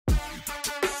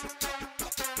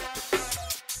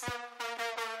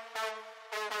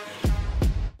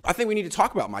I think we need to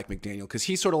talk about Mike McDaniel because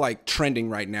he's sort of like trending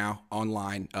right now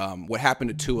online. What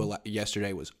happened to Tua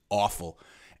yesterday was awful.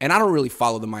 And I don't really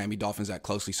follow the Miami Dolphins that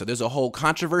closely. So there's a whole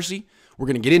controversy. We're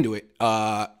going to get into it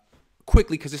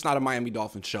quickly because it's not a Miami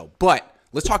Dolphins show. But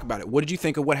let's talk about it. What did you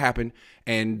think of what happened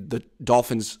and the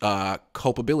Dolphins'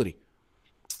 culpability?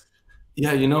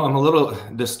 Yeah, I'm a little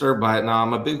disturbed by it now.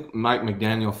 I'm a big Mike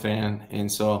McDaniel fan, and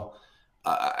so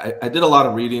I did a lot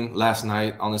of reading last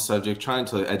night on the subject, trying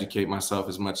to educate myself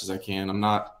as much as I can. I'm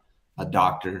not a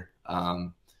doctor,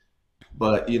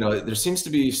 but there seems to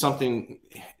be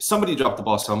somebody dropped the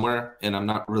ball somewhere, and I'm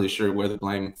not really sure where the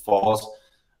blame falls.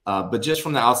 But just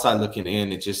from the outside looking in,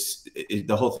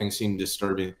 the whole thing seemed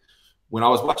disturbing. When I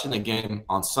was watching the game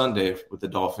on Sunday with the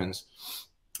Dolphins,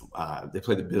 they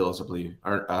played the Bills, I believe,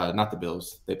 or not the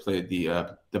Bills. They played the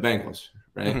Bengals,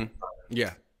 right? Mm-hmm.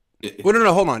 Yeah. Well,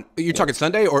 no, hold on. You're talking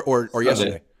Sunday or Sunday.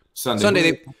 yesterday?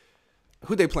 Sunday.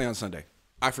 Who'd they play on Sunday?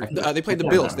 I forget. They played the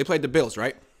Bills. They played the Bills,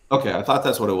 right? Okay, I thought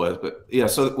that's what it was, but yeah.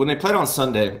 So when they played on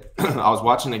Sunday, I was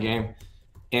watching the game,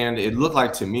 and it looked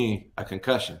like to me a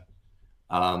concussion.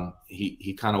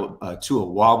 He kind of Tua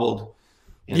wobbled,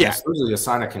 and that's usually a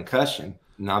sign of concussion.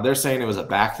 Now they're saying it was a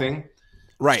back thing.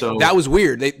 Right. So, that was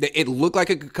weird. It looked like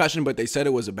a concussion, but they said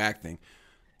it was a back thing.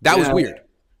 That was weird.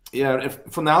 Yeah,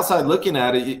 from the outside looking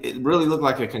at it, it really looked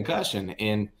like a concussion.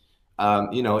 And,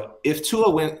 if Tua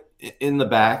went in the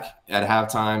back at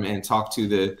halftime and talked to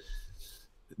the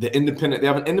independent, they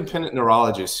have an independent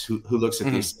neurologist who looks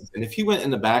at these things. And if he went in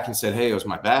the back and said, hey, it was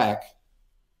my back,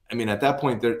 I mean, at that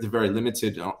point, they're very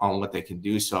limited on what they can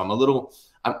do. So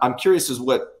I'm curious as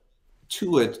what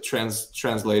Tua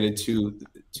translated to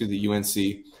the UNC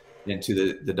and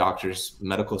to the doctor's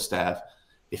medical staff,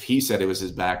 if he said it was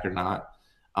his back or not.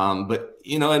 But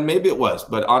and maybe it was,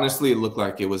 but honestly, it looked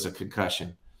like it was a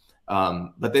concussion.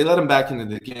 But they let him back into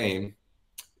the game.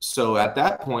 So at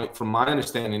that point, from my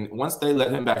understanding, once they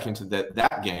let him back into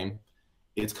that game,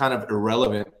 it's kind of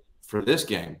irrelevant for this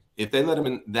game. If they let him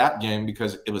in that game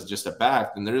because it was just a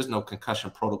back, then there is no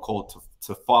concussion protocol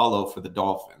to follow for the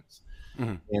Dolphins.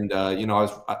 Mm-hmm. And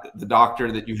the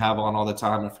doctor that you have on all the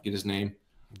time, I forget his name,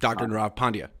 Dr. Nirav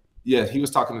Pandya. Yeah, he was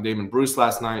talking to Damon Bruce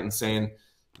last night and saying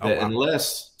that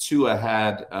unless Tua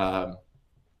had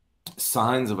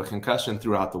signs of a concussion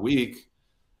throughout the week,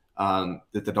 that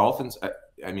the Dolphins,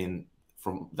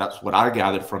 that's what I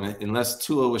gathered from it. Unless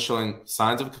Tua was showing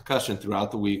signs of a concussion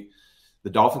throughout the week, the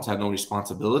Dolphins had no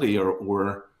responsibility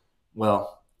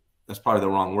well, that's probably the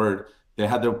wrong word. They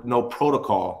had no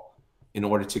protocol in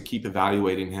order to keep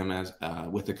evaluating him as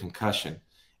with a concussion.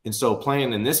 And so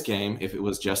playing in this game, if it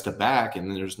was just a back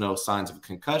and there's no signs of a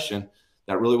concussion,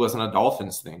 that really wasn't a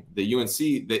Dolphins thing. The UNC,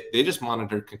 they just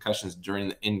monitored concussions during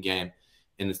the in-game,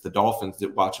 and it's the Dolphins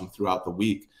that watch them throughout the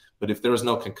week. But if there was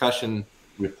no concussion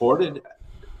reported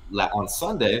on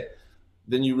Sunday,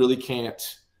 then you really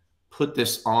can't put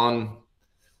this on.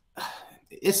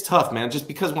 It's tough, man, just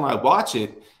because when I watch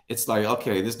it, it's like,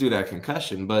 okay, this dude had a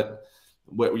concussion, but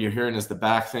what you're hearing is the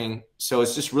back thing. So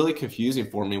it's just really confusing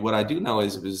for me. What I do know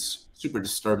is it was super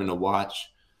disturbing to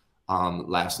watch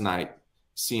last night,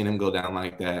 seeing him go down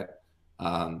like that,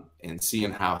 and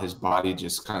seeing how his body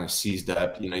just kind of seized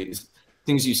up.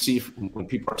 Things you see when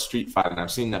people are street fighting. I've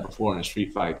seen that before in a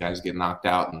street fight. Guys get knocked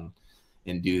out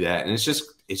and do that. And it's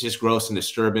just gross and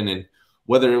disturbing. And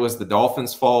whether it was the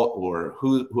Dolphins' fault or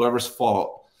whoever's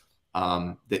fault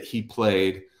that he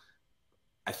played,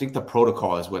 I think the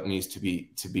protocol is what needs to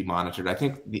be monitored. I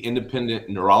think the independent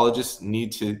neurologists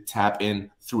need to tap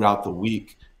in throughout the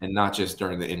week and not just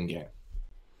during the in game.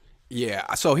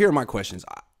 Yeah. So here are my questions.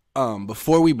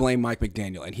 Before we blame Mike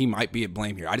McDaniel, and he might be at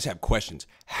blame here, I just have questions.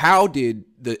 How did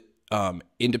the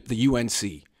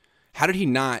UNC? How did he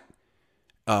not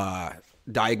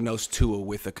diagnose Tua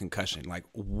with a concussion? Like,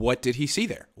 what did he see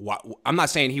there? I'm not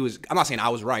saying I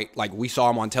was right. Like, we saw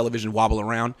him on television wobble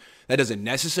around. That doesn't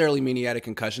necessarily mean he had a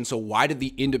concussion. So why did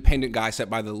the independent guy set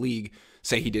by the league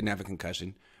say he didn't have a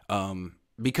concussion?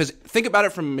 Because think about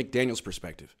it from McDaniel's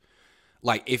perspective.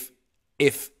 Like, if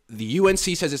the UNC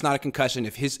says it's not a concussion,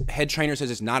 if his head trainer says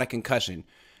it's not a concussion,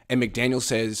 and McDaniel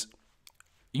says,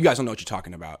 you guys don't know what you're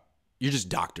talking about, you're just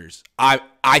doctors. I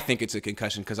think it's a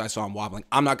concussion because I saw him wobbling.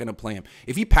 I'm not going to play him.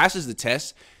 If he passes the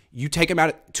test, you take him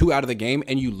out of the game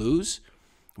and you lose,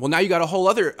 well, now you got a whole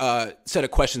other set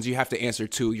of questions you have to answer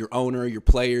to your owner, your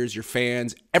players, your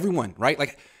fans, everyone, right?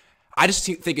 Like, I just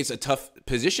think it's a tough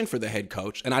position for the head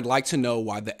coach, and I'd like to know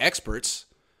why the experts.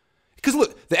 Because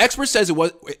look, the expert said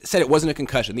it wasn't a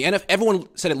concussion. Everyone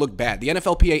said it looked bad. The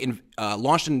NFLPA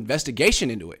launched an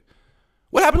investigation into it.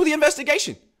 What happened with the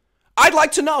investigation? I'd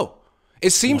like to know. It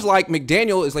seems like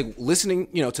McDaniel is like listening,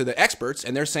 to the experts,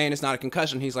 and they're saying it's not a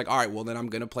concussion. He's like, all right, well then I'm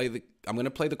gonna play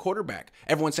the quarterback.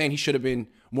 Everyone's saying he should have been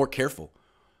more careful.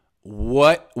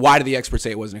 Why did the experts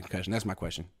say it wasn't a concussion? That's my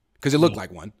question. Because it looked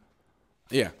like one.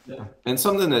 Yeah. And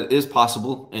something that is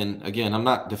possible. And again, I'm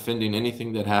not defending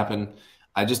anything that happened.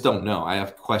 I just don't know. I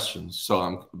have questions.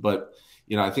 But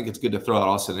I think it's good to throw out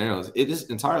all scenarios. It is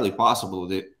entirely possible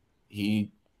that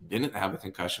he didn't have a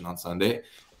concussion on Sunday,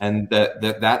 and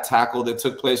that tackle that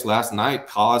took place last night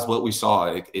caused what we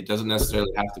saw. It doesn't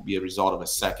necessarily have to be a result of a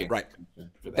second. Right.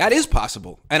 That is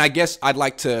possible. And I guess I'd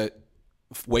like to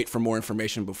wait for more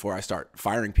information before I start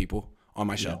firing people on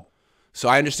my show. Yeah. So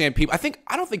I understand people.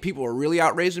 I don't think people are really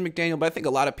outraged with McDaniel, but I think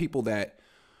a lot of people that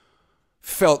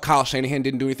felt Kyle Shanahan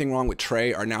didn't do anything wrong with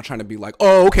Trey are now trying to be like,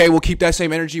 oh, okay, we'll keep that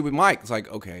same energy with Mike. It's like,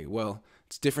 okay, well,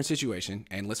 it's a different situation,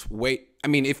 and let's wait. I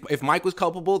mean, if Mike was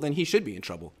culpable, then he should be in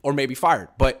trouble or maybe fired.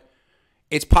 But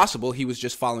it's possible he was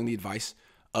just following the advice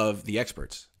of the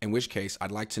experts, in which case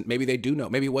I'd like to – maybe they do know.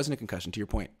 Maybe it wasn't a concussion, to your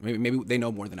point. Maybe they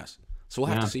know more than us. So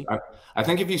we'll have to see. I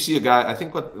think if you see a guy – I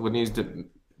think what needs to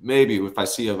 – maybe if I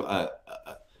see an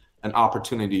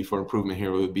opportunity for improvement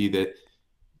here would be that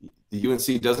the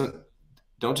UNC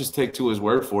don't just take Tua's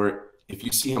word for it. If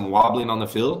you see him wobbling on the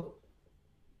field,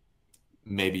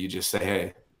 maybe you just say,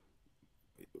 hey,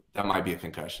 that might be a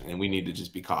concussion, and we need to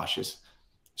just be cautious.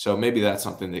 So maybe that's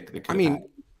something that could happen.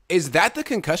 Is that the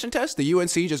concussion test? The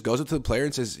UNC just goes up to the player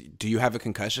and says, do you have a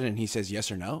concussion? And he says yes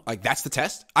or no. Like, that's the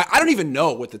test? I don't even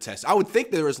know what the test. I would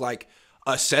think there was like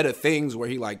a set of things where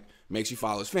he like makes you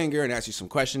follow his finger and asks you some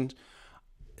questions.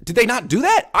 Did they not do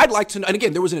that? I'd like to know. And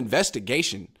again, there was an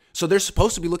investigation, so they're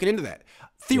supposed to be looking into that.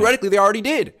 Theoretically, they already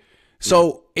did.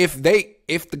 So if the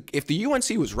UNC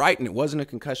was right and it wasn't a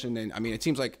concussion, then it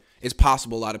seems like it's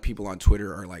possible a lot of people on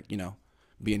Twitter are like,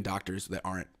 being doctors that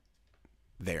aren't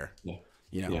there.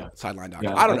 Sideline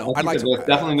doctors. I don't know. I'd like to. There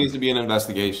definitely needs to be an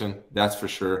investigation. That's for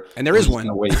sure. And there is one.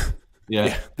 Wait.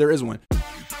 Yeah, there is one.